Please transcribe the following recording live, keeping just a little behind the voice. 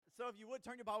if you would,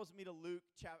 turn your Bibles with me to Luke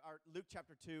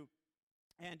chapter 2.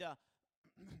 And,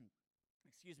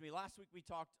 excuse me, last week we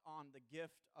talked on the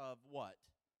gift of what?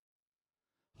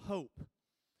 Hope.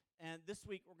 And this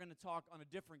week we're going to talk on a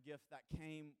different gift that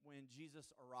came when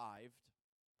Jesus arrived.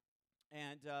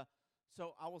 And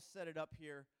so I will set it up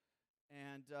here.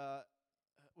 And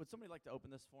would somebody like to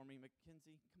open this for me?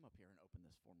 Mackenzie, come up here and open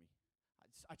this for me.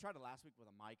 I tried it last week with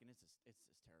a mic, and it's just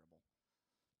terrible.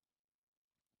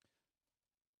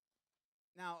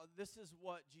 Now, this is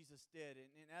what Jesus did.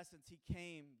 In essence, he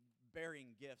came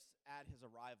bearing gifts at his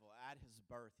arrival, at his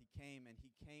birth. He came and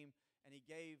he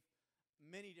gave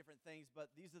many different things,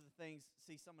 but these are the things.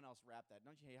 See, someone else wrapped that.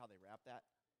 Don't you hate how they wrap that?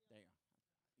 There you go.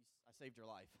 I saved your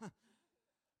life.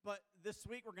 But this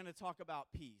week we're going to talk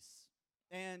about peace.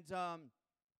 And,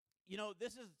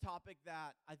 this is a topic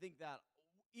that I think that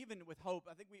even with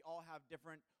hope, I think we all have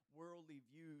different worldly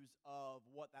views of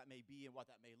what that may be and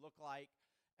what that may look like.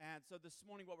 And so this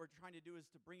morning what we're trying to do is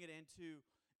to bring it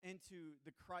into the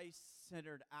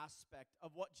Christ-centered aspect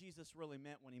of what Jesus really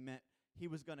meant when he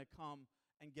was going to come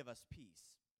and give us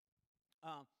peace.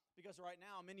 Because right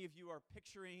now, many of you are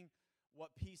picturing what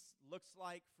peace looks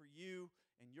like for you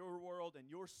and your world and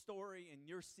your story and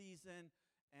your season.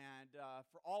 And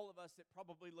for all of us, it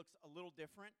probably looks a little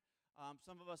different.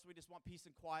 Some of us, we just want peace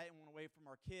and quiet and want away from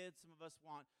our kids. Some of us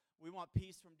want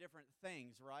peace from different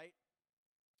things, right?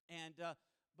 And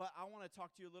but I want to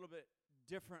talk to you a little bit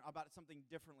different about something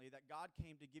differently, that God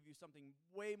came to give you something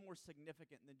way more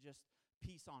significant than just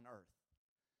peace on earth.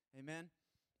 Amen?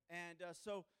 And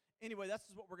so anyway, that's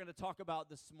what we're going to talk about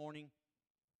this morning.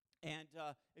 And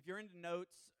if you're into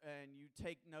notes and you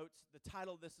take notes, the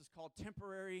title of this is called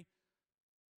Temporary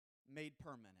Made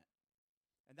Permanent.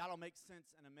 And that'll make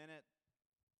sense in a minute.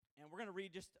 And we're going to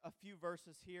read just a few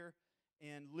verses here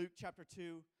in Luke chapter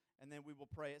 2, and then we will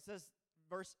pray. It says,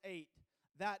 verse 8,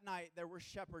 "That night there were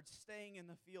shepherds staying in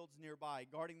the fields nearby,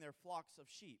 guarding their flocks of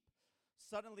sheep.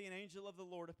 Suddenly an angel of the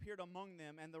Lord appeared among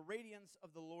them, and the radiance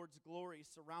of the Lord's glory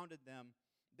surrounded them.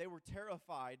 They were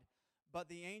terrified, but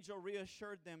the angel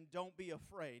reassured them, 'Don't be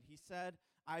afraid.' He said,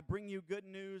 'I bring you good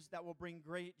news that will bring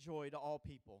great joy to all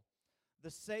people.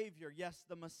 The Savior, yes,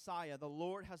 the Messiah, the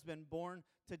Lord, has been born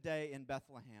today in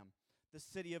Bethlehem, the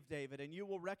city of David, and you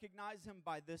will recognize him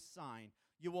by this sign.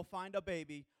 You will find a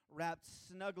baby wrapped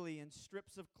snugly in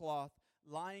strips of cloth,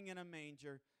 lying in a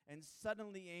manger.' And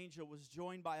suddenly the angel was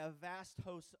joined by a vast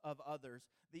host of others,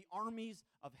 the armies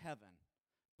of heaven,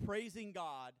 praising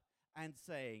God and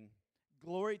saying,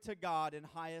 'Glory to God in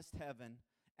highest heaven,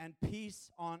 and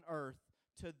peace on earth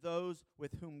to those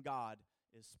with whom God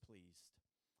is pleased.'"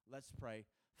 Let's pray.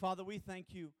 Father, we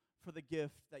thank you for the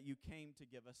gift that you came to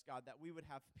give us, God, that we would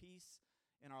have peace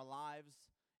in our lives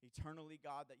eternally,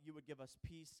 God, that you would give us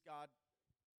peace, God,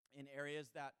 in areas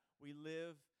that we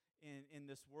live in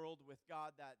this world with,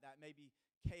 God, that may be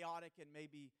chaotic and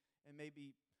maybe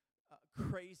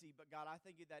crazy. But, God, I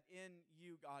thank you that in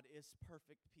you, God, is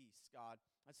perfect peace, God.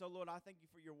 And so, Lord, I thank you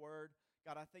for your word.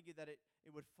 God, I thank you that it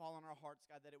would fall on our hearts,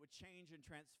 God, that it would change and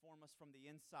transform us from the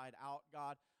inside out,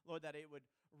 God. Lord, that it would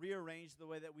rearrange the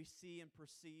way that we see and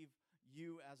perceive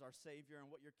you as our Savior and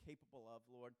what you're capable of,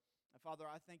 Lord. And Father,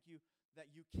 I thank you that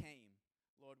you came.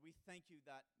 Lord, we thank you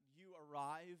that you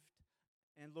arrived,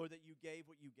 and Lord, that you gave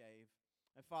what you gave.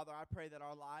 And Father, I pray that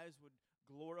our lives would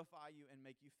glorify you and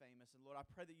make you famous. And Lord, I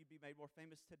pray that you'd be made more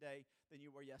famous today than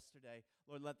you were yesterday.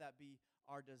 Lord, let that be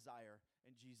our desire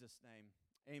in Jesus' name.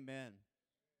 Amen.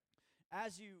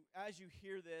 As you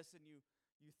hear this and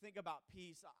you think about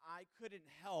peace, I couldn't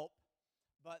help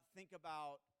but think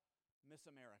about Miss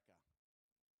America.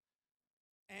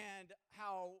 And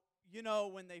how,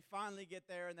 when they finally get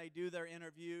there and they do their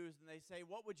interviews and they say,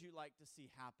 "What would you like to see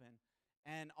happen?"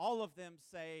 And all of them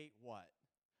say, what?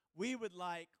 "We would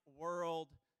like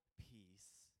world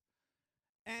peace."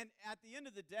 And at the end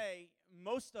of the day,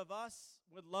 most of us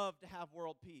would love to have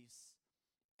world peace.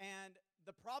 And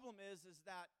the problem is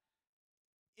that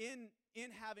in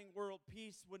having world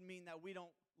peace would mean that we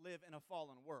don't live in a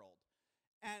fallen world.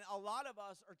 And a lot of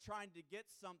us are trying to get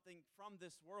something from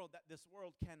this world that this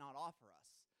world cannot offer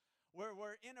us.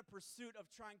 We're in a pursuit of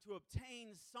trying to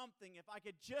obtain something. If I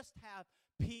could just have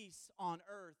peace on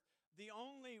earth. The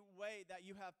only way that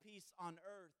you have peace on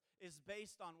earth is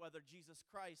based on whether Jesus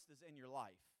Christ is in your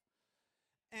life.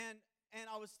 And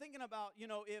I was thinking about,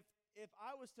 if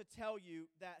I was to tell you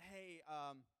that, hey,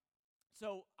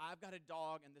 so I've got a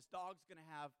dog, and this dog's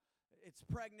it's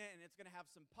pregnant, and it's going to have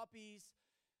some puppies.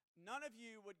 None of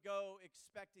you would go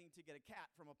expecting to get a cat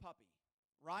from a puppy,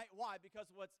 right? Why?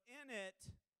 Because what's in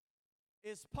it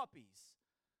is puppies.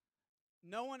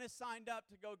 No one is signed up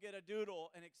to go get a doodle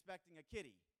and expecting a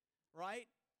kitty, right?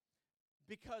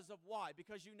 Because of why?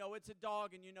 Because you know it's a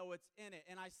dog and you know it's in it.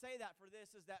 And I say that for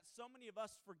this is that so many of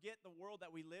us forget the world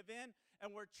that we live in,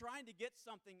 and we're trying to get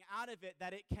something out of it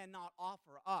that it cannot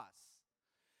offer us.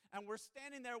 And we're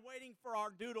standing there waiting for our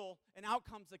doodle, and out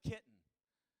comes a kitten.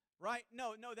 Right?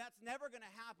 No, that's never going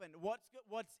to happen.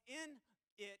 What's in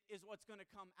it is what's going to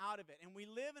come out of it. And we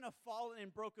live in a fallen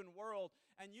and broken world,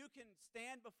 and you can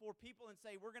stand before people and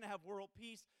say, we're going to have world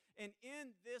peace. And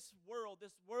in this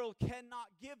world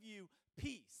cannot give you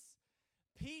peace.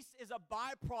 Peace is a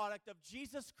byproduct of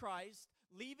Jesus Christ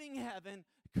leaving heaven,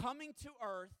 coming to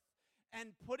earth,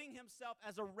 and putting himself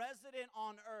as a resident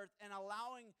on earth and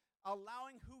allowing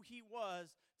who he was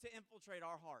to infiltrate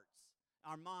our hearts,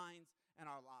 our minds, and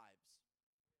our lives.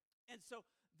 And so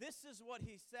this is what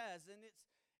he says, and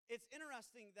it's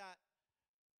interesting that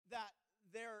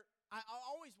there, I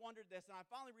always wondered this, and I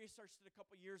finally researched it a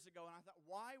couple years ago, and I thought,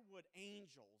 why would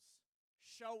angels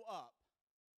show up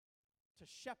to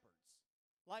shepherds?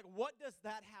 Like, what does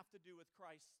that have to do with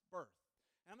Christ's birth?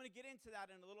 And I'm going to get into that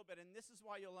in a little bit, and this is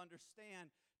why you'll understand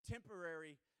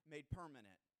temporary made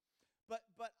permanent.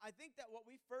 But I think that what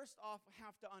we first off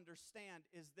have to understand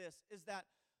is this, is that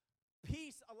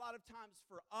peace a lot of times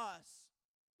for us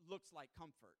looks like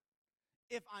comfort.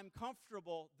 If I'm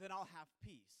comfortable, then I'll have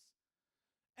peace.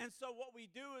 And so what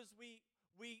we do is we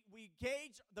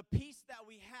gauge the peace that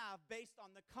we have based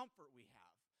on the comfort we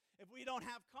have. If we don't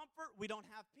have comfort, we don't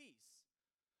have peace.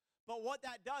 But what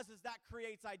that does is that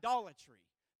creates idolatry.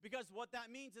 Because what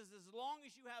that means is as long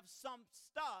as you have some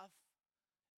stuff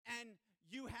and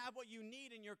you have what you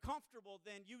need and you're comfortable,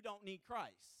 then you don't need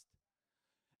Christ.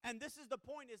 And this is the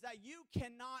point, is that you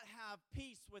cannot have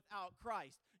peace without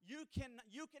Christ. You can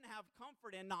have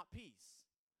comfort and not peace.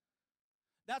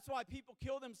 That's why people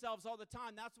kill themselves all the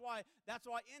time. That's why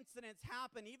incidents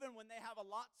happen even when they have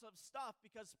lots of stuff,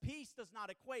 because peace does not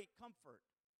equate comfort.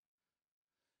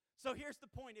 So here's the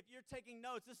point. If you're taking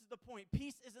notes, this is the point.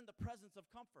 Peace isn't the presence of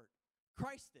comfort.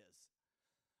 Christ is.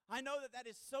 I know that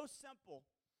is so simple,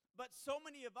 but so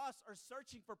many of us are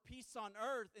searching for peace on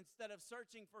earth instead of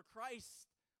searching for Christ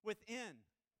within.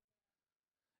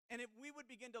 And if we would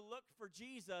begin to look for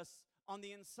Jesus on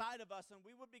the inside of us, and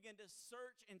we would begin to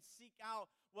search and seek out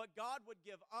what God would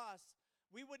give us,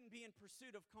 we wouldn't be in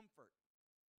pursuit of comfort.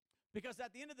 Because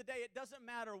at the end of the day, it doesn't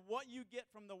matter what you get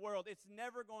from the world, it's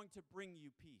never going to bring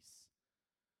you peace.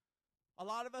 A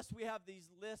lot of us, we have these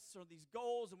lists or these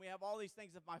goals, and we have all these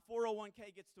things. If my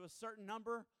 401k gets to a certain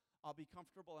number, I'll be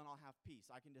comfortable and I'll have peace.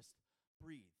 I can just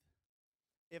breathe.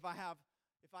 If I have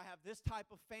this type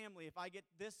of family, if I get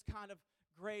this kind of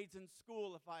grades in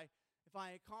school, if I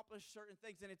accomplish certain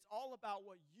things, and it's all about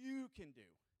what you can do.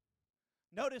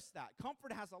 Notice that.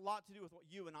 Comfort has a lot to do with what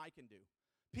you and I can do.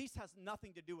 Peace has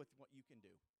nothing to do with what you can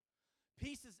do.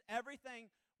 Peace is everything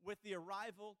with the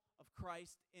arrival of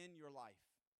Christ in your life.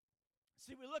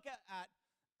 See, we look at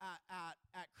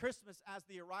Christmas as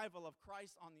the arrival of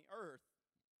Christ on the earth,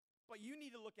 but you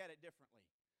need to look at it differently.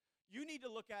 You need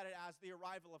to look at it as the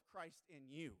arrival of Christ in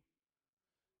you.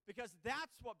 Because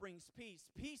that's what brings peace.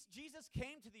 Peace, Jesus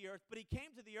came to the earth, but he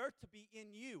came to the earth to be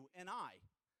in you and I.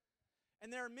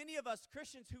 And there are many of us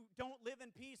Christians who don't live in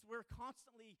peace. We're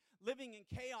constantly living in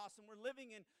chaos, and we're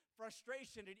living in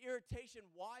frustration and irritation.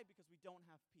 Why? Because we don't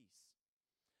have peace.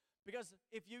 Because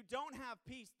if you don't have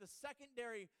peace, the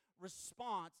secondary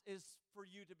response is for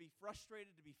you to be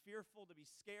frustrated, to be fearful, to be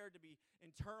scared, to be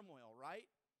in turmoil, right?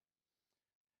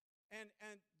 And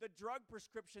the drug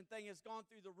prescription thing has gone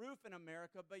through the roof in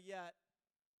America, but yet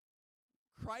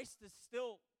Christ is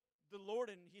still the Lord,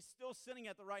 and he's still sitting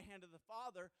at the right hand of the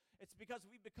Father. It's because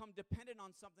we've become dependent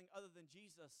on something other than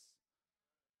Jesus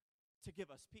to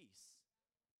give us peace.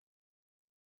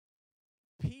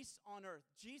 Peace on earth.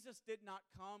 Jesus did not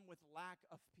come with lack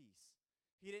of peace.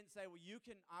 He didn't say, well,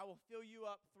 I will fill you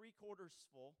up 3/4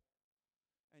 full,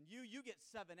 and you get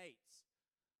 7/8.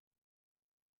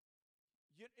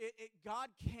 God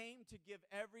came to give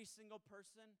every single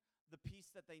person the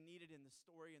peace that they needed in the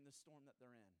story and the storm that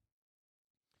they're in.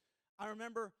 I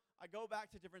remember, I go back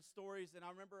to different stories, and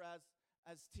I remember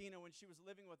as Tina, when she was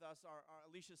living with us, our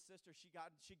Alicia's sister,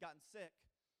 she'd gotten sick.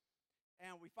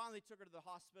 And we finally took her to the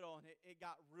hospital, and it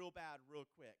got real bad real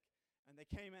quick. And they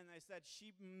came in and they said,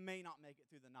 she may not make it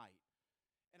through the night.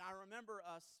 And I remember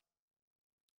us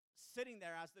sitting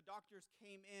there as the doctors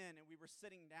came in, and we were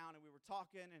sitting down, and we were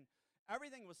talking, and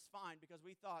everything was fine because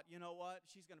we thought, you know what,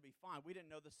 she's going to be fine. We didn't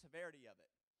know the severity of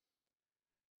it.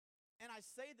 And I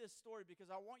say this story because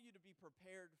I want you to be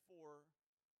prepared for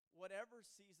whatever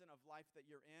season of life that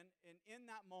you're in. And in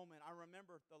that moment, I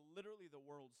remember literally the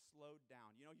world slowed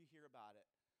down. You know, you hear about it.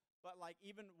 but like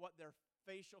even what their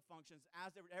facial functions,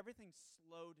 everything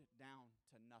slowed down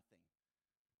to nothing.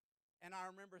 And I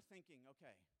remember thinking,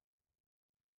 okay,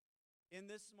 in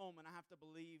this moment, I have to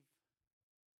believe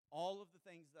all of the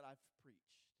things that I've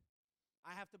preached.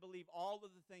 I have to believe all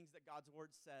of the things that God's word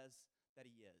says that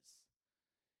he is.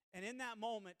 And in that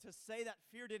moment, to say that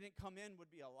fear didn't come in would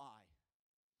be a lie.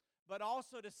 But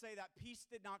also to say that peace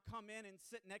did not come in and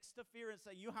sit next to fear and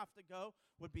say, you have to go,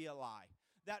 would be a lie.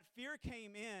 That fear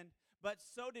came in, but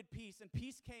so did peace. And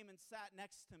peace came and sat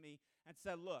next to me and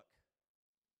said, look,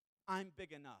 I'm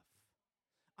big enough.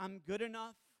 I'm good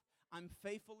enough. I'm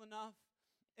faithful enough.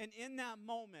 And in that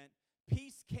moment,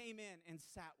 peace came in and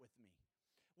sat with me.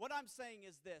 What I'm saying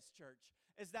is this, church,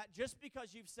 is that just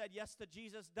because you've said yes to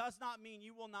Jesus does not mean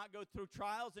you will not go through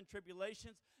trials and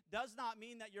tribulations, does not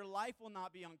mean that your life will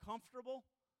not be uncomfortable.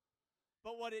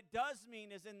 But what it does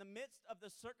mean is in the midst of the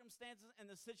circumstances and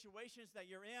the situations that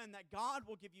you're in, that God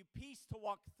will give you peace to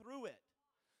walk through it.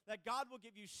 That God will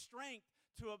give you strength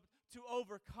to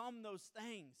overcome those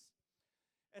things.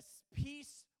 It's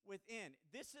peace within.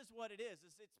 This is what it is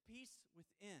it's peace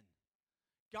within.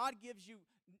 God gives you,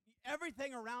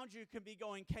 everything around you can be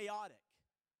going chaotic.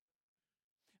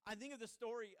 I think of the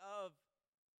story of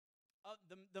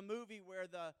the movie where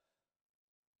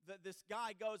this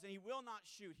guy goes and he will not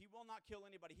shoot. He will not kill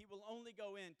anybody. He will only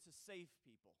go in to save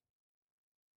people.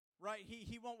 Right?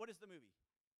 He won't, what is the movie?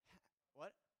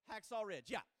 What? Hacksaw Ridge,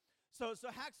 yeah. So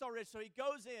Hacksaw Ridge, so he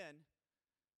goes in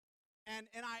and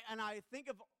I think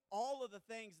of all of the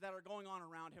things that are going on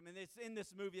around him. And it's in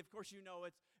this movie, of course,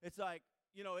 it's like,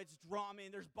 it's drama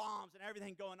and there's bombs and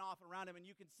everything going off around him. And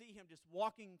you can see him just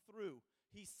walking through.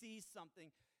 He sees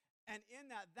something. And in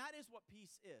that is what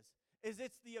peace is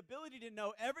it's the ability to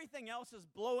know everything else is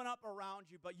blowing up around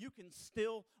you, but you can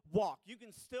still walk. You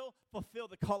can still fulfill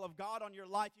the call of God on your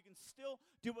life. You can still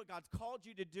do what God's called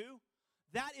you to do.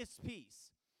 That is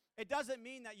peace. It doesn't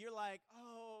mean that you're like,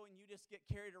 oh, and you just get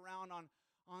carried around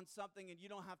on something and you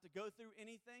don't have to go through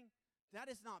anything. That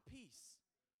is not peace.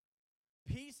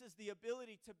 Peace is the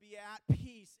ability to be at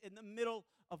peace in the middle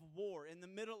of war, in the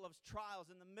middle of trials,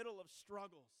 in the middle of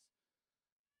struggles.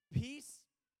 Peace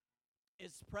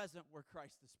is present where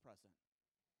Christ is present.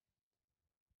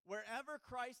 Wherever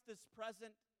Christ is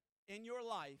present in your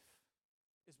life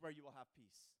is where you will have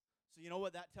peace. So you know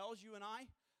what that tells you and I?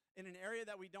 In an area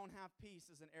that we don't have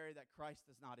peace is an area that Christ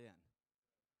is not in.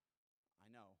 I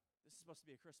know. This is supposed to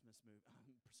be a Christmas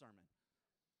sermon.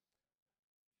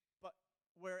 But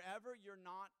wherever you're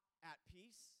not at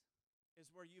peace is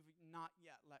where you've not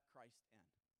yet let Christ in.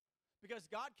 Because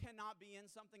God cannot be in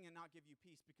something and not give you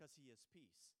peace because he is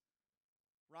peace.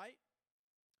 Right?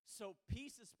 So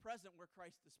peace is present where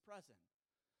Christ is present.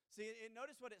 See,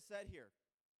 notice what it said here.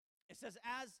 It says,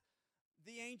 as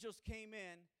the angels came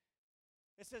in,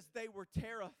 it says they were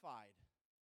terrified,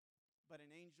 but an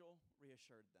angel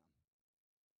reassured them.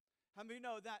 How many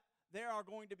know that there are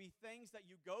going to be things that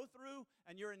you go through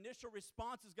and your initial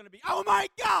response is going to be, oh my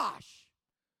gosh!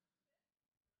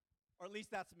 Or at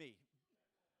least that's me.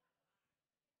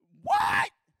 What?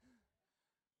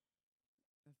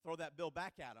 And throw that bill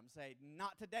back at him. Say,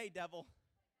 not today, devil.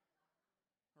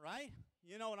 Right?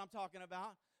 You know what I'm talking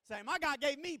about. Say, my God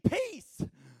gave me peace.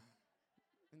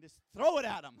 And just throw it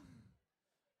at him.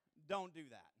 Don't do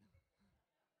that.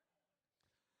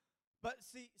 But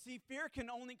see, fear can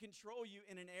only control you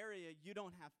in an area you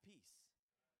don't have peace.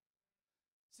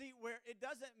 See, where it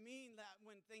doesn't mean that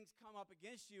when things come up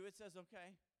against you, it says,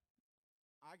 okay,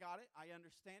 I got it, I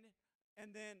understand it.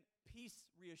 And then peace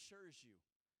reassures you.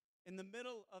 In the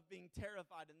middle of being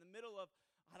terrified, in the middle of,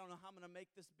 I don't know how I'm going to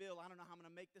make this bill, I don't know how I'm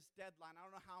going to make this deadline, I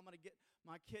don't know how I'm going to get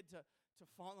my kid to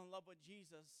fall in love with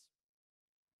Jesus,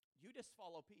 you just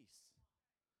follow peace.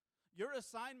 Your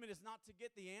assignment is not to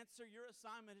get the answer. Your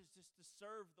assignment is just to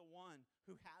serve the one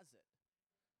who has it.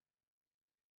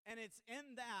 And it's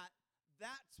in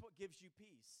that's what gives you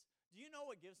peace. Do you know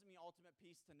what gives me ultimate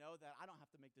peace? To know that I don't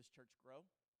have to make this church grow.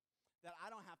 That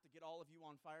I don't have to get all of you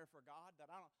on fire for God.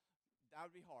 That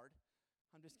would be hard.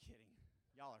 I'm just kidding.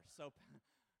 Y'all are so,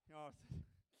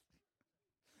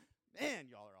 man,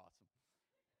 y'all are awesome.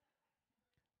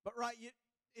 But right,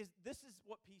 this is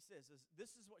what peace is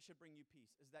this is what should bring you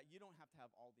peace, is that you don't have to have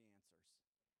all the answers.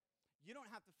 You don't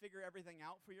have to figure everything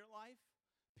out for your life.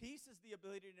 Peace is the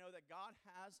ability to know that God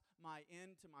has my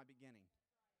end to my beginning.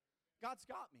 God's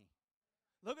got me.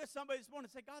 Look at somebody this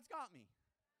morning and say, God's got me.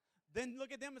 Then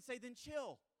look at them and say, then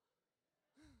chill.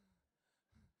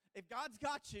 If God's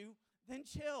got you, then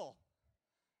chill.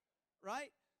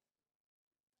 Right?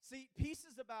 See, peace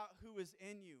is about who is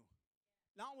in you,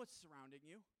 not what's surrounding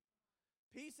you.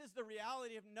 Peace is the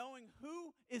reality of knowing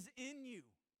who is in you.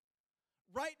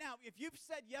 Right now, if you've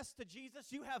said yes to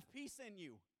Jesus, you have peace in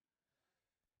you.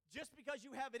 Just because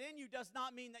you have it in you does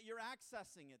not mean that you're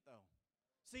accessing it, though.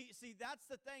 See, that's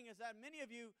the thing, is that many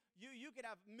of you could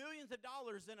have millions of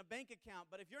dollars in a bank account,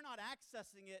 but if you're not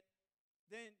accessing it,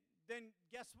 then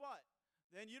guess what?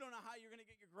 Then you don't know how you're going to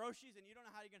get your groceries, and you don't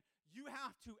know how you're going to. You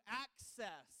have to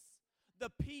access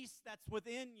the peace that's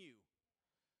within you.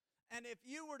 And if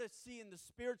you were to see in the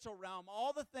spiritual realm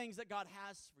all the things that God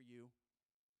has for you,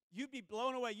 you'd be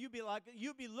blown away. You'd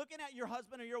be looking at your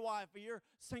husband or your wife or your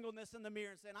singleness in the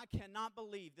mirror and saying, I cannot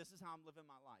believe this is how I'm living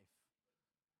my life.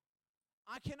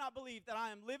 I cannot believe that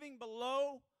I am living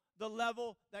below the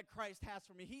level that Christ has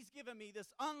for me. He's given me this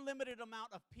unlimited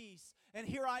amount of peace, and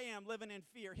here I am living in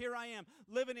fear. Here I am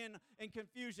living in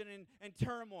confusion and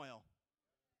turmoil.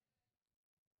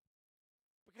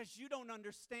 Because you don't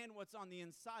understand what's on the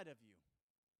inside of you.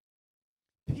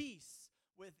 Peace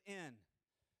within.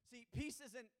 See, peace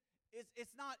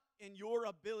it's not in your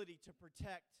ability to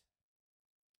protect.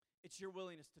 It's your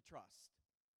willingness to trust.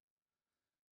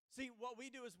 See, what we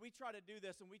do is we try to do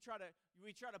this, and we try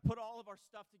to put all of our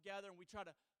stuff together, and we try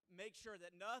to make sure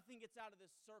that nothing gets out of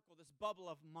this circle, this bubble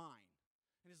of mine.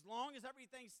 And as long as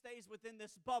everything stays within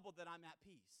this bubble, then I'm at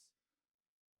peace.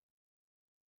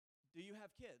 Do you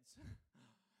have kids?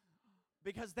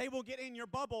 Because they will get in your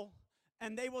bubble,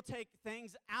 and they will take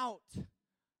things out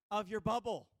of your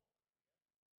bubble.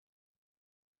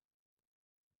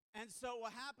 And so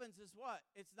what happens is what?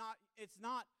 It's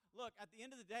not, look, at the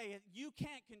end of the day, you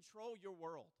can't control your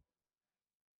world.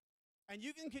 And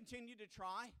you can continue to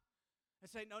try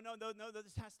and say, no,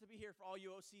 this has to be here for all you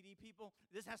OCD people.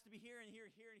 This has to be here and here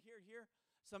and here and here and here.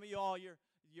 Some of you all, you're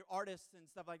artists and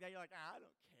stuff like that. You're like, I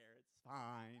don't care. It's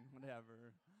fine.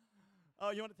 Whatever.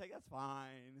 Oh, you want to take? That's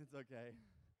fine. It's okay.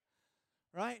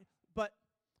 Right? But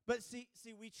see,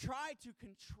 we try to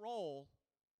control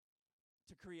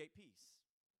to create peace.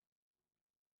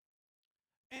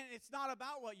 And it's not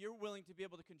about what you're willing to be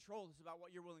able to control. It's about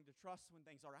what you're willing to trust when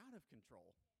things are out of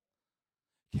control.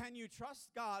 Can you trust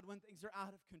God when things are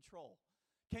out of control?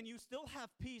 Can you still have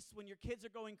peace when your kids are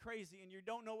going crazy and you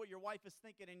don't know what your wife is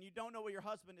thinking and you don't know what your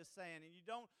husband is saying and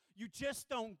you just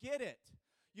don't get it?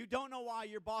 You don't know why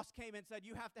your boss came and said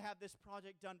you have to have this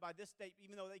project done by this date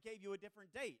even though they gave you a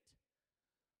different date.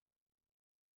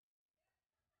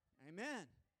 Amen.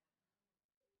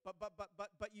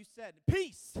 But you said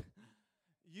peace.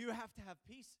 You have to have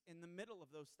peace in the middle of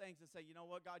those things and say, you know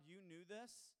what, God, you knew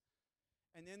this.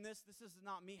 And in this is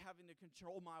not me having to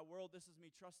control my world. This is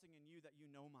me trusting in you that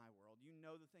you know my world. You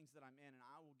know the things that I'm in, and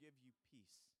I will give you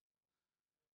peace.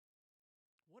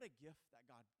 What a gift that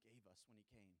God gave us when he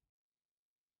came.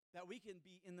 That we can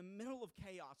be in the middle of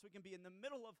chaos. We can be in the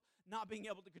middle of not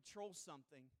being able to control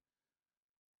something.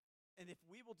 And if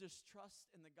we will just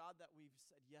trust in the God that we've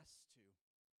said yes to.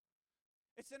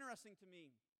 It's interesting to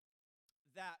me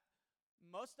that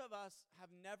most of us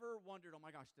have never wondered, oh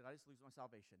my gosh, did I just lose my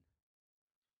salvation?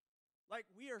 Like,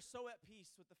 we are so at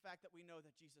peace with the fact that we know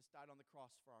that Jesus died on the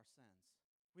cross for our sins.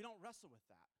 We don't wrestle with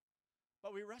that.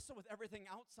 But we wrestle with everything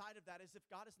outside of that as if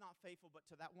God is not faithful but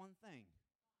to that one thing.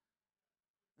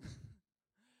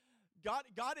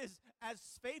 God is as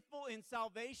faithful in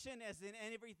salvation as in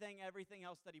everything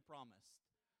else that he promised.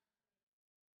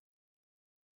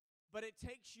 But it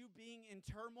takes you being in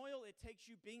turmoil, it takes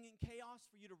you being in chaos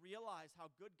for you to realize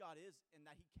how good God is and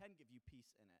that he can give you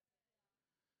peace in it.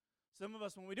 Some of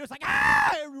us, when we do, it's like,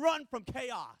 run from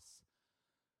chaos.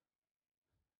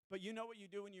 But you know what you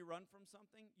do when you run from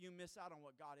something? You miss out on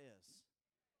what God is.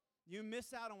 You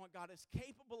miss out on what God is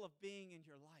capable of being in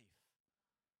your life.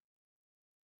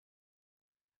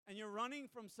 And you're running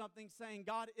from something saying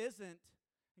God isn't.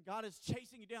 And God is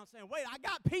chasing you down saying, wait, I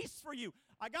got peace for you.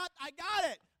 I got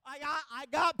it. I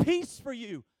got peace for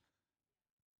you.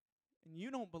 And you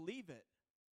don't believe it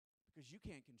because you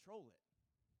can't control it.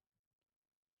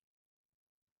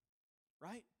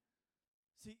 Right?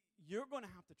 See, you're going to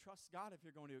have to trust God if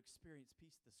you're going to experience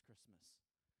peace this Christmas.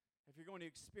 If you're going to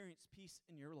experience peace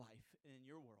in your life and in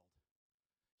your world.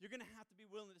 You're going to have to be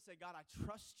willing to say, God, I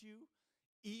trust you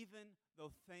even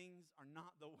though things are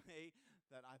not the way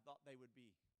that I thought they would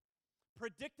be.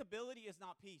 Predictability is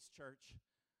not peace, church.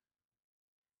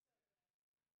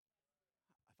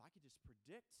 If I could just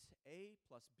predict A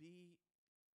plus B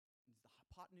is the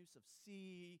hypotenuse of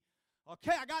C.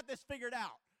 Okay, I got this figured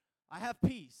out. I have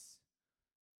peace.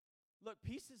 Look,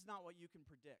 peace is not what you can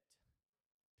predict.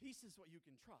 Peace is what you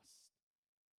can trust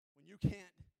when you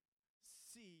can't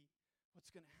see what's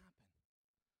going to happen.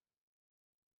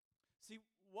 See,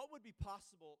 what would be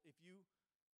possible if you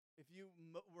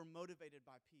were motivated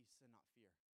by peace and not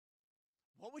fear?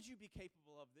 What would you be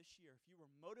capable of this year if you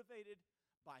were motivated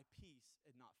by peace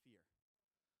and not fear?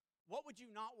 What would you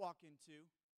not walk into?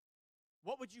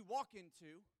 What would you walk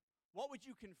into? What would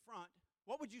you confront?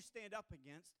 What would you stand up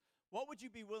against? What would you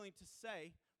be willing to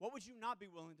say? What would you not be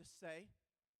willing to say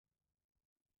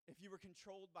if you were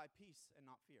controlled by peace and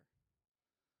not fear?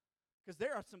 Because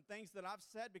there are some things that I've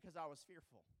said because I was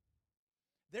fearful.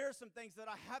 There are some things that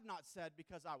I have not said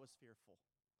because I was fearful.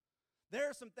 There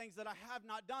are some things that I have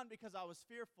not done because I was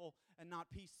fearful and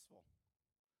not peaceful.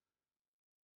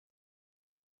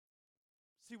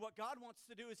 See, what God wants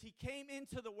to do is He came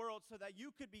into the world so that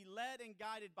you could be led and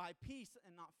guided by peace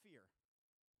and not fear.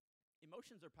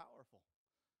 Emotions are powerful.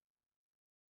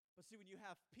 But see, when you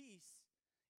have peace,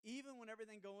 even when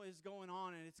everything is going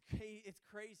on and it's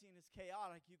crazy and it's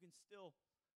chaotic, you can still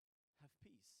have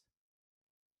peace.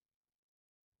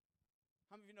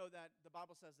 How many of you know that the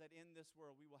Bible says that in this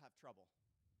world we will have trouble?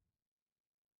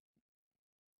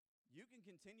 You can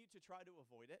continue to try to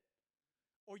avoid it,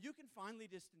 or you can finally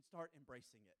just start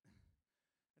embracing it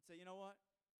and say, you know what?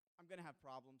 I'm going to have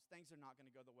problems. Things are not going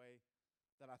to go the way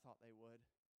that I thought they would.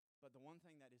 But the one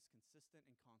thing that is consistent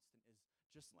and constant is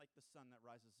just like the sun that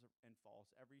rises and falls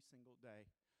every single day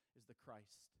is the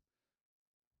Christ,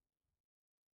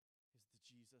 is the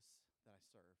Jesus that I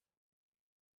serve.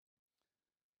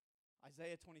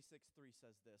 Isaiah 26:3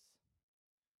 says this.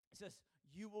 It says,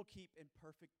 you will keep in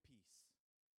perfect peace.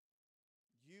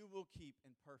 You will keep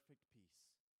in perfect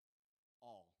peace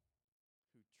all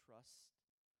who trust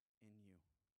in you.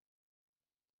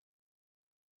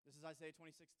 This is Isaiah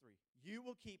 26:3. You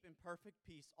will keep in perfect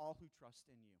peace all who trust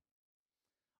in you.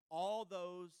 All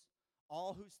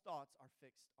whose thoughts are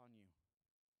fixed on you.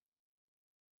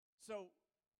 So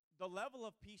the level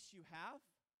of peace you have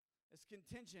is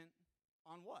contingent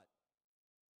on what?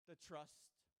 The trust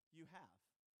you have.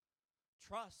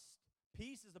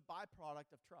 Peace is a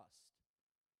byproduct of trust.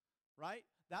 Right?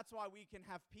 That's why we can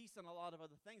have peace in a lot of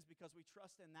other things, because we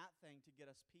trust in that thing to get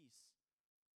us peace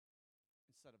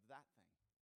instead of that thing.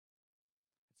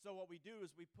 So what we do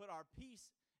is we put our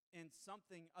peace in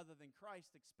something other than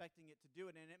Christ, expecting it to do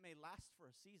it, and it may last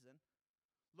for a season.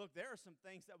 Look, there are some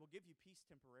things that will give you peace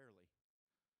temporarily.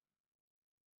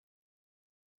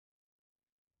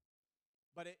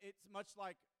 But it's much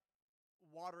like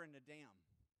water in a dam.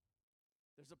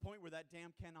 There's a point where that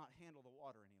dam cannot handle the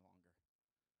water any longer.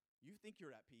 You think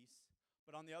you're at peace,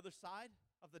 but on the other side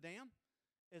of the dam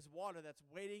is water that's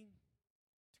waiting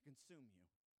to consume you.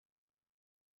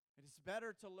 It is better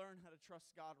to learn how to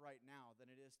trust God right now than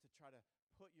it is to try to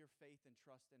put your faith and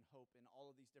trust and hope in all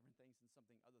of these different things in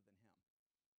something other than Him.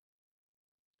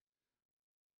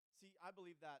 See, I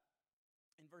believe that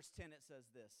in verse 10 it says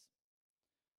this.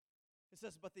 It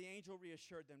says, but the angel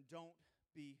reassured them, don't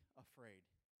be afraid.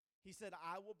 He said,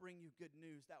 I will bring you good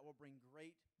news that will bring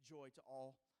great joy to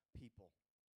all people.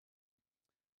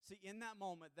 See, in that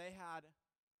moment, they had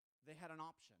an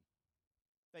option.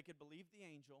 They could believe the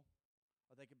angel,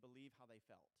 or they could believe how they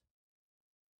felt.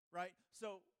 Right?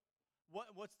 So,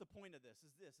 what's the point of this?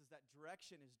 Is that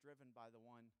direction is driven by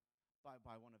one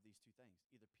of these two things,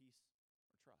 either peace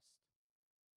or trust.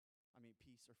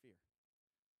 Peace or fear.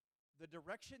 The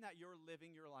direction that you're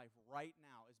living your life right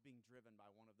now is being driven by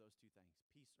one of those two things,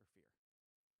 peace or fear.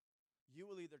 You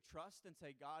will either trust and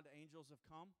say, God, angels have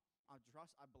come. I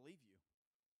trust, I believe you.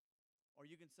 Or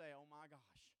you can say, oh my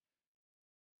gosh,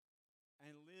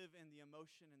 and live in the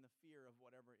emotion and the fear of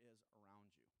whatever is around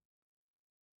you.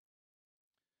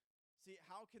 See,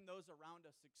 how can those around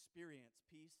us experience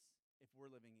peace if we're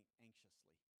living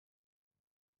anxiously?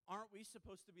 Aren't we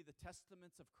supposed to be the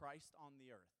testaments of Christ on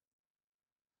the earth?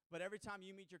 But every time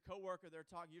you meet your coworker, you're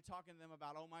talking to them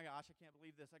about, oh my gosh, I can't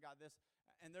believe this, I got this,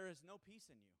 and there is no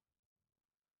peace in you.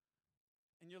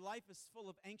 And your life is full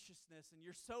of anxiousness, and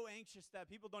you're so anxious that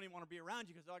people don't even want to be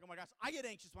around you because they're like, oh my gosh, I get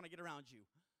anxious when I get around you.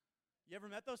 You ever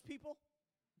met those people?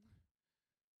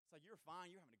 It's like, you're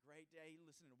fine, you're having a great day, you're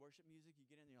listening to worship music, you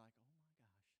get in and you're like, oh my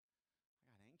gosh,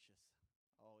 I got anxious.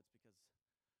 Oh, it's because,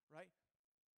 right?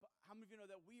 But how many of you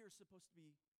know that we are supposed to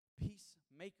be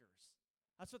peacemakers?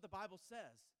 That's what the Bible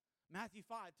says. Matthew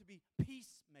 5, to be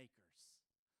peacemakers.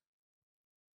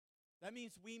 That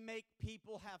means we make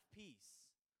people have peace.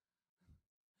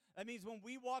 That means when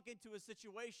we walk into a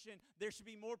situation, there should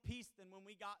be more peace than when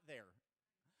we got there.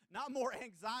 Not more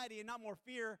anxiety and not more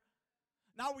fear.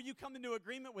 Not where you come into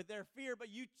agreement with their fear, but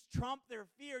you trump their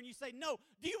fear and you say, no,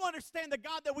 do you understand the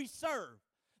God that we serve?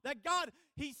 That God,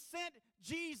 He sent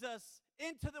Jesus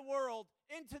into the world,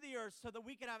 into the earth, so that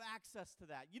we could have access to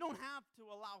that. You don't have to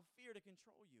allow fear to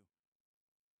control you.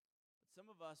 But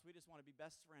some of us, we just want to be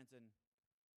best friends and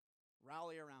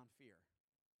rally around fear.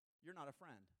 You're not a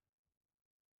friend.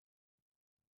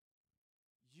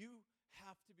 You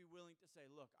have to be willing to say,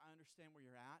 look, I understand where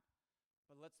you're at,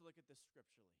 but let's look at this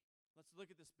scripturally. Let's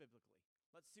look at this biblically.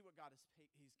 Let's see what God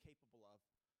he's capable of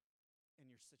in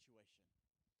your situation.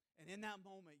 And in that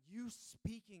moment, you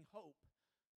speaking hope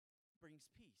brings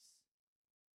peace.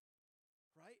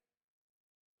 Right?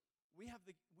 We have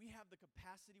the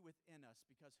capacity within us,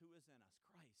 because who is in us?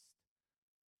 Christ.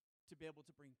 To be able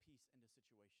to bring peace into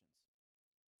situations.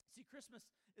 See, Christmas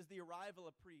is the arrival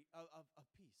of peace.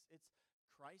 It's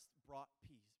Christ brought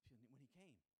peace when he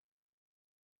came.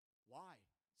 Why?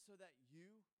 So that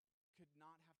you could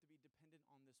not have to be dependent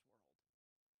on this world.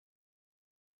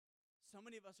 So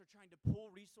many of us are trying to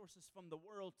pull resources from the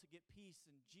world to get peace,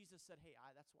 and Jesus said, hey,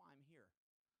 that's why I'm here.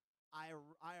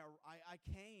 I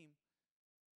came,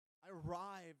 I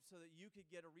arrived so that you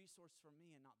could get a resource from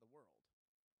me and not the world.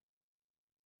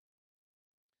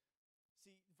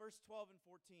 See, verse 12 and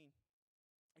 14,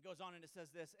 it goes on and it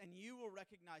says this, and you will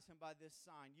recognize him by this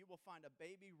sign. You will find a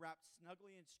baby wrapped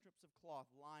snugly in strips of cloth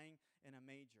lying in a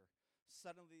manger.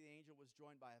 Suddenly the angel was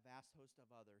joined by a vast host of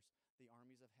others, the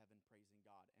armies of heaven, praising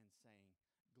God and saying,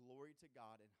 glory to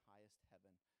God in highest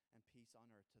heaven, and peace on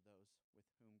earth to those with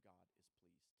whom God is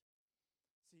pleased.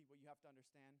 See, what you have to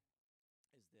understand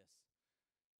is this,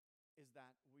 is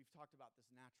that we've talked about this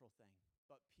natural thing,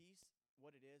 but peace,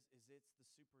 what it is it's the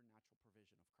supernatural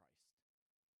provision of Christ.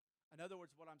 In other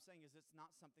words, what I'm saying is it's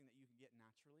not something that you can get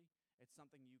naturally. It's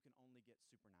something you can only get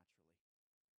supernaturally.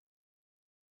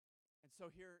 And so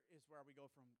here is where we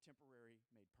go from temporary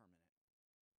made permanent.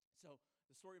 So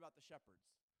the story about the shepherds.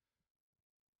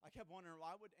 I kept wondering,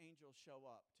 why would angels show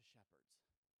up to shepherds?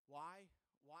 Why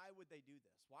would they do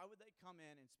this? Why would they come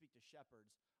in and speak to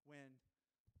shepherds when,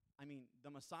 the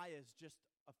Messiah is just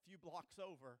a few blocks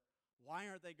over? Why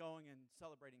aren't they going and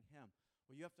celebrating him?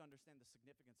 Well, you have to understand the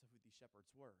significance of who these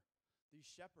shepherds were. These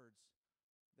shepherds,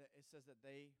 it says that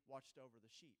they watched over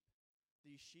the sheep.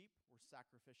 These sheep were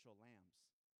sacrificial lambs.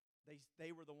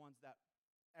 They were the ones that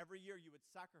every year you would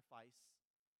sacrifice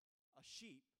a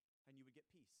sheep and you would get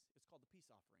peace. It's called the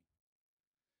peace offering.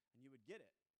 And you would get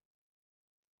it.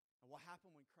 And what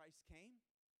happened when Christ came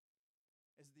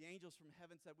is the angels from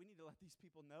heaven said, we need to let these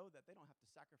people know that they don't have to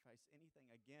sacrifice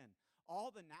anything again. All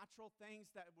the natural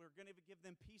things that we're going to give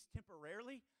them peace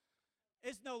temporarily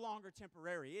is no longer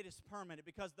temporary. It is permanent,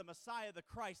 because the Messiah, the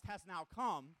Christ, has now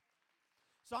come.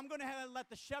 So I'm going to let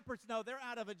the shepherds know they're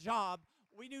out of a job.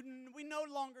 We no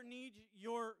longer need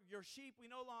your sheep. We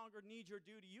no longer need your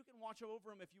duty. You can watch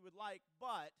over them if you would like,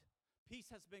 but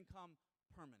peace has become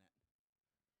permanent.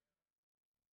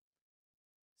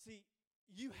 See,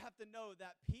 you have to know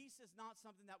that peace is not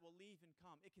something that will leave and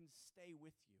come. It can stay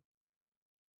with you.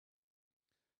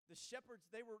 The shepherds,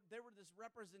 they were this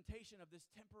representation of this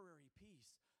temporary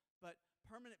peace, but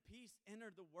permanent peace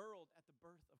entered the world at the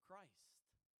birth of Christ.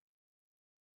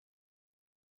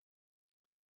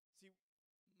 See,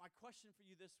 my question for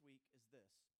you this week is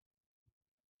this,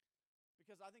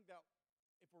 because I think that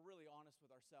if we're really honest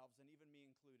with ourselves, and even me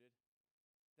included,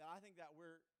 that I think that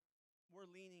we're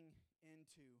leaning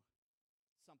into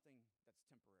something that's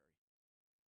temporary,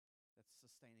 that's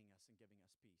sustaining us and giving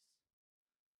us peace.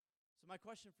 So my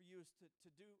question for you is to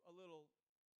do a little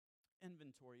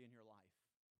inventory in your life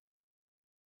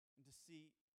and to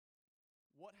see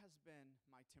what has been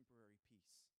my temporary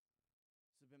peace.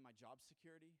 Has it been my job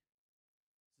security?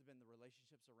 Has it been the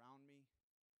relationships around me?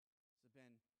 Has it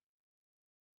been,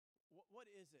 what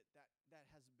is it that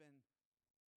has been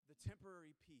the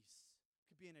temporary peace? It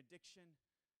could be an addiction.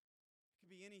 It could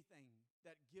be anything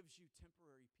that gives you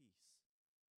temporary peace.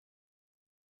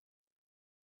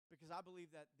 Because I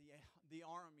believe that the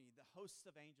army, the hosts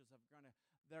of angels,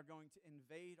 they're going to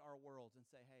invade our world and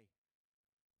say, hey,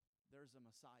 there's a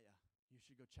Messiah. You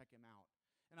should go check him out.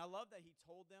 And I love that he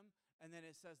told them, and then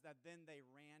it says that then they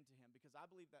ran to him. Because I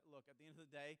believe that, look, at the end of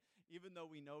the day, even though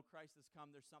we know Christ has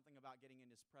come, there's something about getting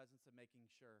in his presence and making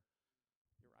sure,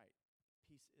 you're right,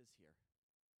 peace is here.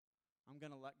 I'm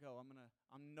going to let go. I'm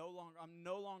no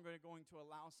longer going to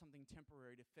allow something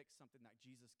temporary to fix something that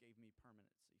Jesus gave me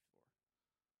permanency for.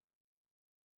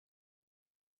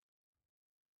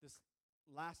 This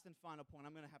last and final point,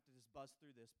 I'm going to have to just buzz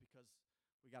through this because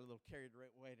we got a little carried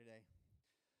away today.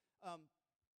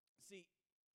 See,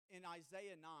 in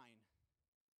Isaiah 9,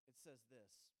 it says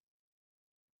this.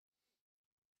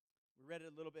 We read it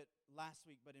a little bit last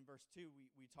week, but in verse 2,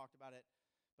 we talked about it.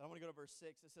 But I want to go to verse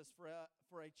 6. It says, For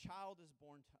a child is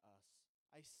born to us,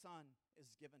 a son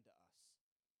is given to us.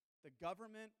 The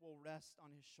government will rest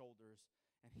on his shoulders,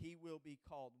 and he will be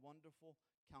called Wonderful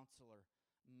Counselor,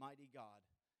 Mighty God,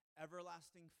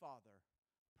 Everlasting Father,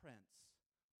 Prince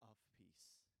of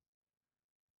Peace.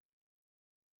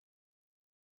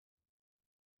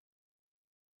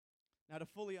 Now, to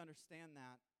fully understand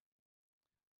that,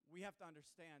 we have to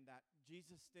understand that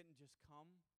Jesus didn't just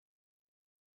come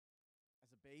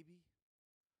as a baby,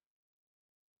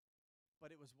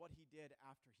 but it was what he did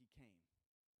after he came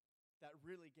that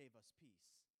really gave us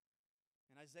peace.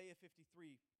 In Isaiah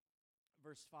 53,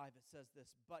 verse 5, it says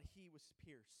this, "But he was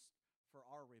pierced for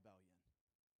our rebellion,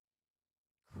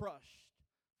 crushed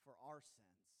for our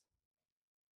sins.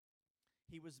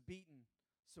 He was beaten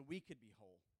so we could be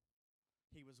whole.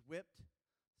 He was whipped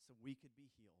so we could be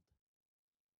healed."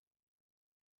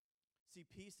 See,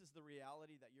 peace is the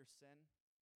reality that your sin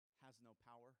has no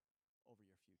power over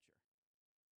your future.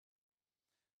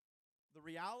 The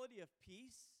reality of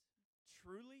peace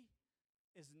truly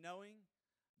is knowing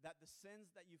that the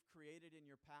sins that you've created in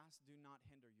your past do not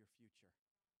hinder your future.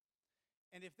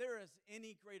 And if there is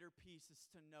any greater peace, is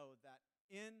to know that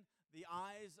in the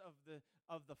eyes of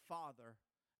the Father,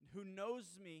 who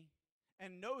knows me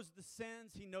and knows the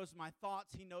sins, he knows my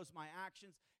thoughts, he knows my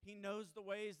actions, he knows the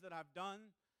ways that I've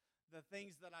done, the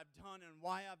things that I've done and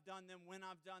why I've done them, when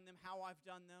I've done them, how I've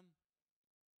done them.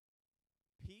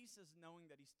 Peace is knowing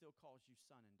that he still calls you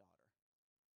son and daughter.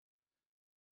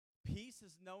 Peace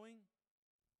is knowing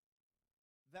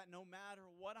that no matter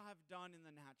what I've done in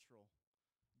the natural,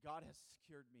 God has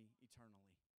secured me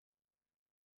eternally.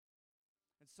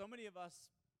 And so many of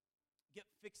us get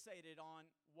fixated on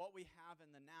what we have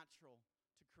in the natural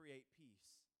to create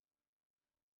peace.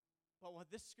 But what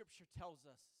this scripture tells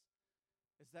us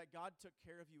is that God took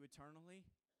care of you eternally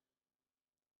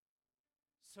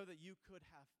so that you could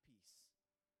have peace.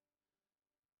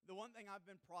 The one thing I've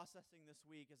been processing this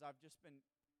week as I've just been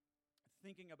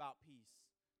thinking about peace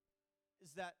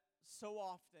is that so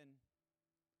often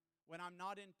when I'm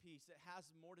not in peace, it has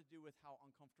more to do with how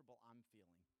uncomfortable I'm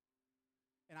feeling.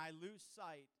 And I lose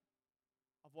sight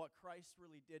of what Christ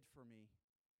really did for me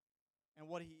and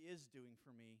what he is doing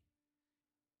for me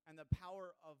and the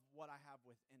power of what I have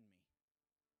within me.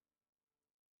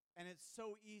 And it's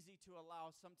so easy to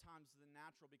allow sometimes the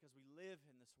natural, because we live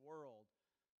in this world,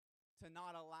 to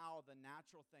not allow the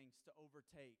natural things to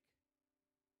overtake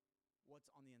what's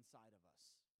on the inside of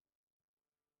us.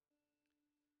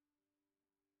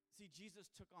 See, Jesus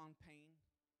took on pain.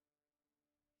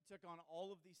 He took on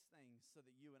all of these things so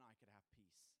that you and I could have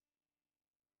peace.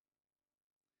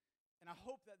 And I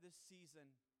hope that this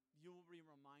season you will be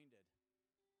reminded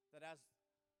that as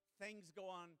things go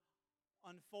on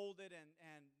unfolded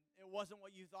and it wasn't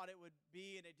what you thought it would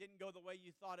be and it didn't go the way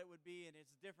you thought it would be and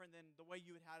it's different than the way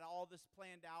you had all this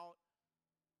planned out,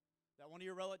 that one of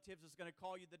your relatives is going to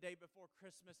call you the day before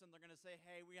Christmas and they're going to say,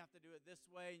 "Hey, we have to do it this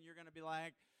way," and you're going to be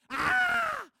like,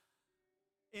 "Ah!"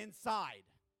 inside.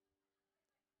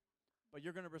 But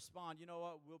you're going to respond, "You know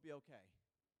what? We'll be okay."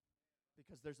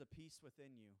 Because there's a peace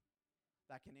within you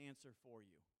that can answer for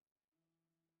you.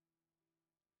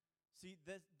 See,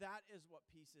 that is what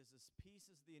peace is. Peace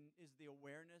is the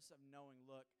awareness of knowing,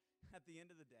 look, at the end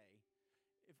of the day,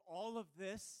 if all of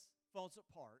this falls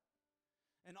apart,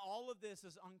 and all of this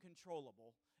is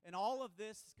uncontrollable, and all of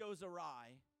this goes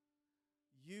awry,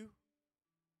 you,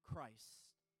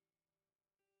 Christ,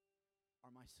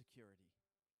 are my security.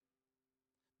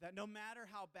 That no matter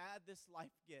how bad this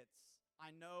life gets, I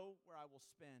know where I will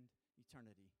spend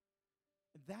eternity.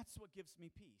 And that's what gives me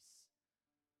peace.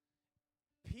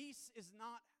 Peace is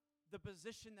not the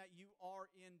position that you are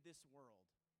in this world.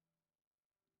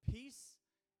 Peace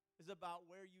is about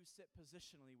where you sit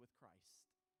positionally with Christ.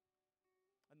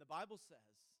 And the Bible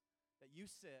says that you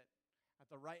sit at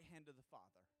the right hand of the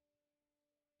Father.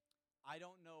 I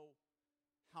don't know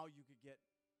how you could get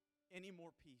any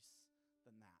more peace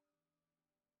than that.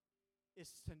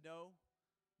 It's to know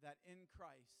that in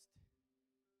Christ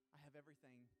I have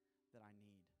everything that I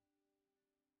need.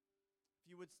 If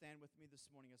you would stand with me this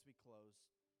morning as we close.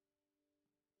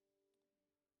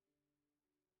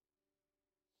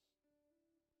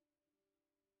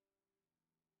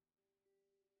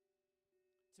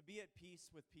 To be at peace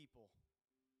with people.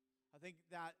 I think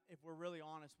that if we're really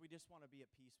honest, we just want to be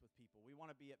at peace with people. We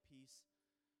want to be at peace.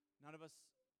 None of us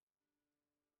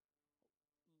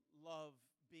love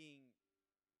being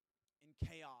in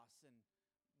chaos, and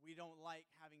we don't like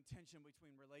having tension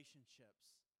between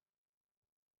relationships.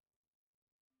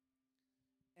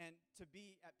 And to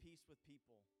be at peace with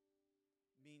people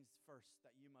means first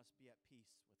that you must be at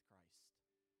peace with Christ.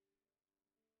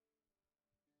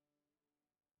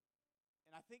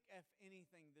 And I think if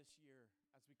anything this year,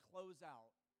 as we close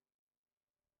out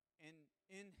and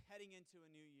in heading into a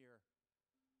new year,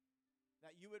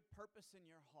 that you would purpose in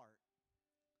your heart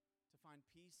to find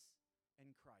peace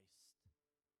in Christ.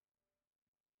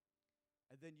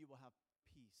 And then you will have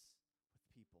peace with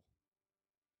people.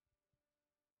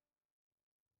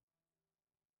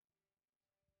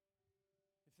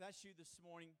 that's you this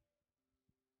morning,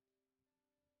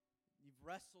 you've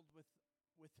wrestled with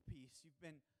peace. You've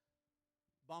been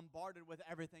bombarded with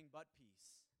everything but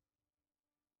peace.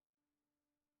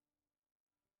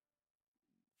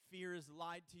 Fear has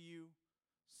lied to you.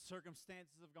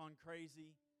 Circumstances have gone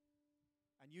crazy.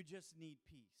 And you just need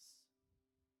peace.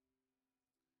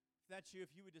 If that's you, if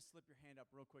you would just slip your hand up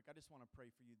real quick, I just want to pray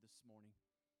for you this morning.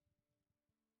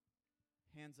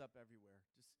 Hands up everywhere.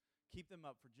 Just keep them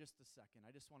up for just a second.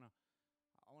 I want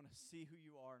to see who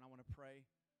you are, and I want to pray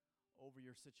over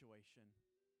your situation.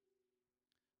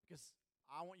 Because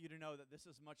I want you to know that this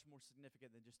is much more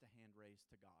significant than just a hand raised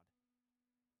to God.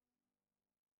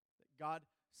 That God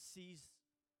sees,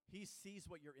 He sees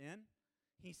what you're in.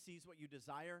 He sees what you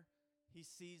desire. He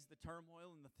sees the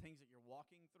turmoil and the things that you're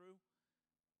walking through.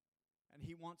 And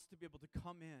He wants to be able to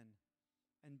come in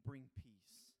and bring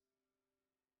peace.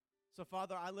 So,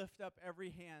 Father, I lift up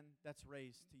every hand that's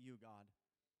raised to you, God.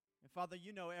 And, Father,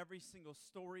 you know every single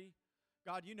story.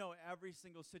 God, you know every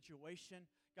single situation.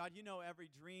 God, you know every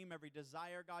dream, every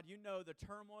desire. God, you know the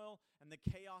turmoil and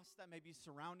the chaos that may be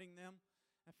surrounding them.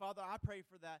 And, Father, I pray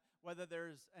for that, whether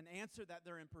there's an answer that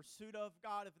they're in pursuit of,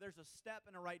 God, if there's a step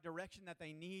in the right direction that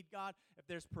they need, God, if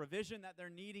there's provision that they're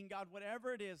needing, God,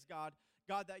 whatever it is, God,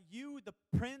 that you, the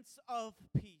Prince of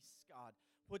Peace, God,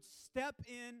 would step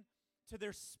in to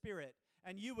their spirit,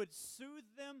 and you would soothe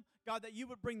them, God, that you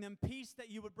would bring them peace, that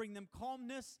you would bring them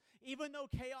calmness, even though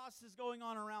chaos is going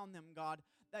on around them, God,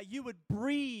 that you would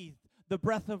breathe the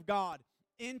breath of God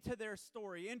into their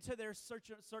story, into their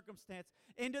circumstance,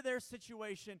 into their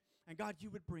situation, and God, you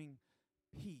would bring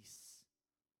peace.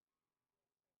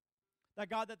 That,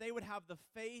 God, that they would have the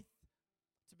faith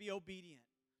to be obedient,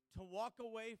 to walk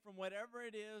away from whatever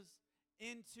it is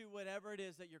into whatever it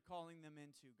is that you're calling them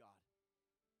into, God.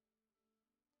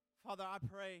 Father, I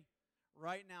pray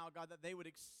right now, God, that they would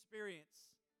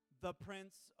experience the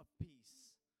Prince of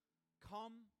Peace.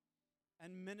 Come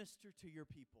and minister to your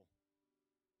people.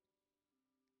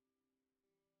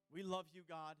 We love you,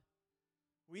 God.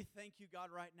 We thank you, God,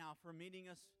 right now for meeting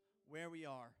us where we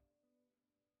are.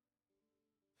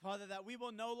 Father, that we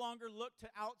will no longer look to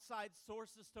outside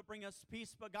sources to bring us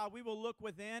peace, but God, we will look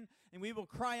within and we will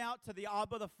cry out to the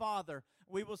Abba, the Father.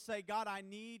 We will say, God, I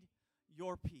need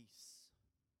your peace.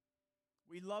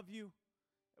 We love you.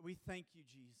 We thank you,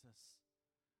 Jesus.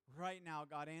 Right now,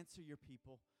 God, answer your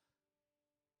people.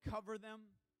 Cover them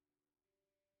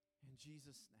in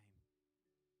Jesus' name.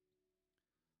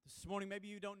 This morning, maybe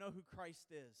you don't know who Christ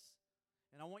is.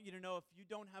 And I want you to know if you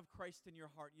don't have Christ in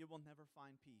your heart, you will never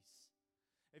find peace.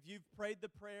 If you've prayed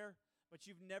the prayer, but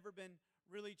you've never been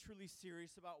really, truly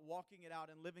serious about walking it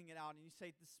out and living it out, and you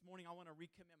say, this morning, I want to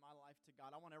recommit my life to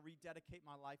God. I want to rededicate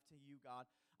my life to you, God.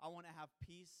 I want to have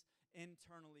peace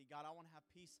internally, God. I want to have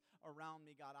peace around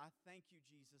me, God. I thank you,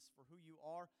 Jesus, for who you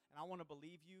are, and I want to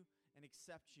believe you and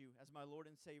accept you as my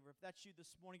Lord and Savior. If that's you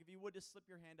this morning, if you would just slip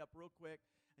your hand up real quick,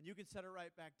 and you can set it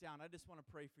right back down. I just want to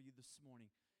pray for you this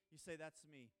morning. You say, that's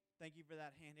me. Thank you for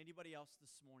that hand. Anybody else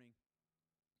this morning?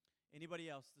 Anybody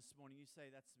else this morning? You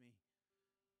say, that's me.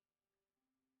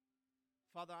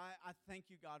 Father, I thank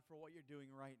you, God, for what you're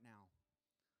doing right now.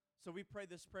 So we pray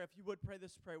this prayer. If you would pray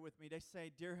this prayer with me, they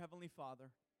say, Dear Heavenly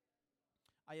Father,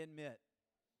 I admit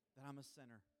that I'm a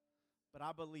sinner, but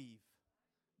I believe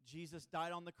Jesus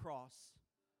died on the cross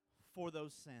for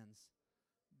those sins,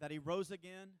 that he rose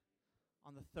again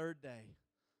on the third day.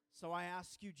 So I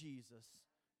ask you, Jesus,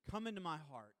 come into my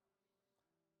heart.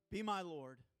 Be my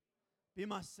Lord. Be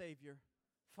my Savior.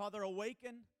 Father,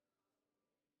 awaken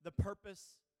the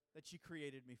purpose that you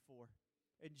created me for.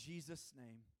 In Jesus'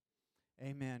 name,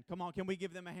 amen. Come on, can we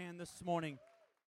give them a hand this morning?